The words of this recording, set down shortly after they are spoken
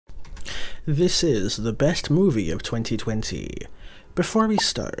This is the best movie of 2020. Before we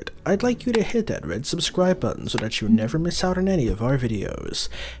start, I'd like you to hit that red subscribe button so that you never miss out on any of our videos.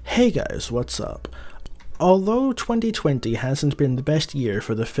 Hey guys, what's up? Although 2020 hasn't been the best year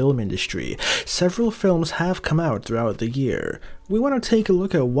for the film industry, several films have come out throughout the year. We want to take a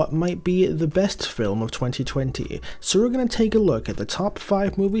look at what might be the best film of 2020, so we're going to take a look at the top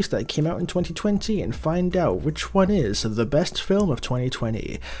 5 movies that came out in 2020 and find out which one is the best film of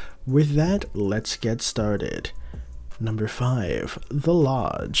 2020. With that, let's get started. Number 5. The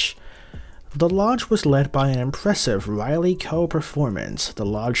Lodge. The Lodge was led by an impressive Riley Coe performance. The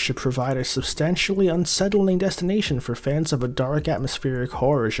Lodge should provide a substantially unsettling destination for fans of a dark atmospheric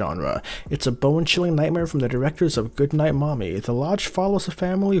horror genre. It's a bone-chilling nightmare from the directors of Goodnight Mommy. The Lodge follows a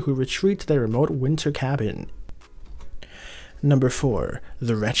family who retreat to their remote winter cabin. Number 4.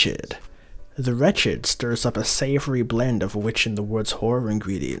 The Wretched. The Wretched stirs up a savory blend of Witch in the Woods horror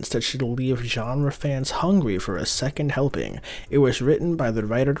ingredients that should leave genre fans hungry for a second helping. It was written by the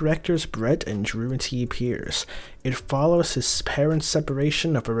writer-directors Brett and Drew T. Pierce. It follows his parents'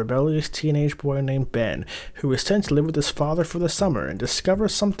 separation of a rebellious teenage boy named Ben, who is sent to live with his father for the summer and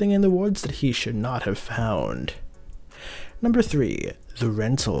discovers something in the woods that he should not have found. Number 3. The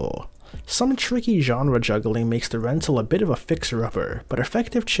Rental. Some tricky genre juggling makes The Rental a bit of a fixer-upper, but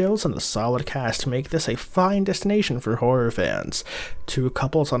effective chills and a solid cast make this a fine destination for horror fans. Two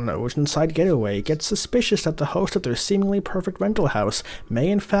couples on an oceanside getaway get suspicious that the host of their seemingly perfect rental house may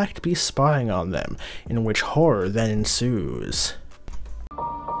in fact be spying on them, in which horror then ensues.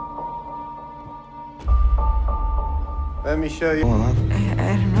 Let me show you. I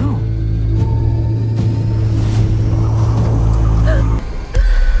don't know.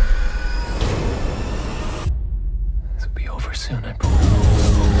 Soon, I promise.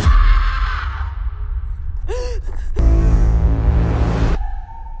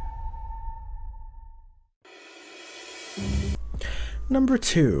 Number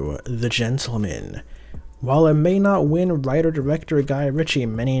 2. The Gentleman. While it may not win writer-director Guy Ritchie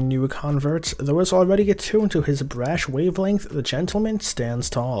many new converts, though is already attuned to his brash wavelength, The Gentleman stands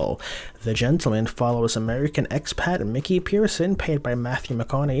tall. The Gentleman follows American expat Mickey Pearson, played by Matthew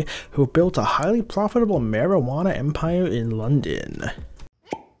McConaughey, who built a highly profitable marijuana empire in London.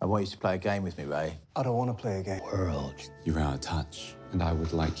 I want you to play a game with me, Ray. I don't want to play a game. World, you're out of touch, and I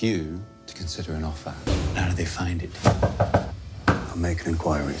would like you to consider an offer. How do they find it? I'm making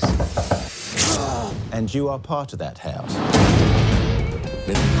inquiries. And you are part of that house.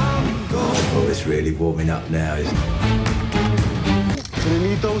 Oh, it's really warming up now, isn't it? Gonna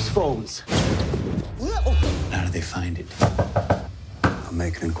need those phones. How do they find it? I'm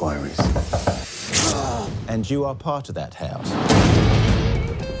making inquiries. And you are part of that house.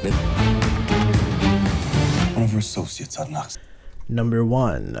 One of our associates unlocks. Number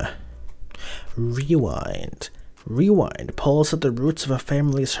 1. Rewind. Rewind pulls at the roots of a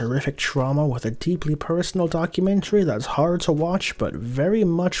family's horrific trauma with a deeply personal documentary that's hard to watch but very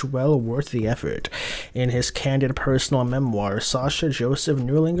much well worth the effort. In his candid personal memoir, Sasha Joseph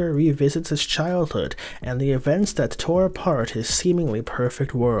Neulinger revisits his childhood and the events that tore apart his seemingly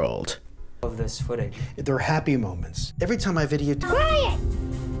perfect world. Of this footage. They're happy moments. Every time I video... Quiet!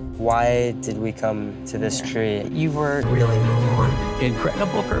 Why did we come to this tree? You were really move on.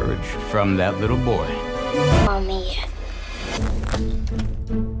 Incredible courage from that little boy. Mommy.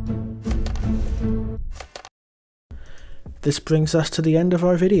 This brings us to the end of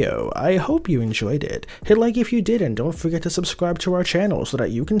our video. I hope you enjoyed it. Hit like if you did and don't forget to subscribe to our channel so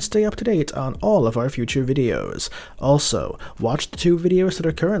that you can stay up to date on all of our future videos. Also, watch the 2 videos that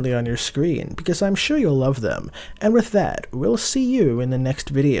are currently on your screen because I'm sure you'll love them. And with that, we'll see you in the next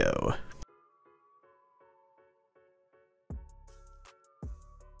video.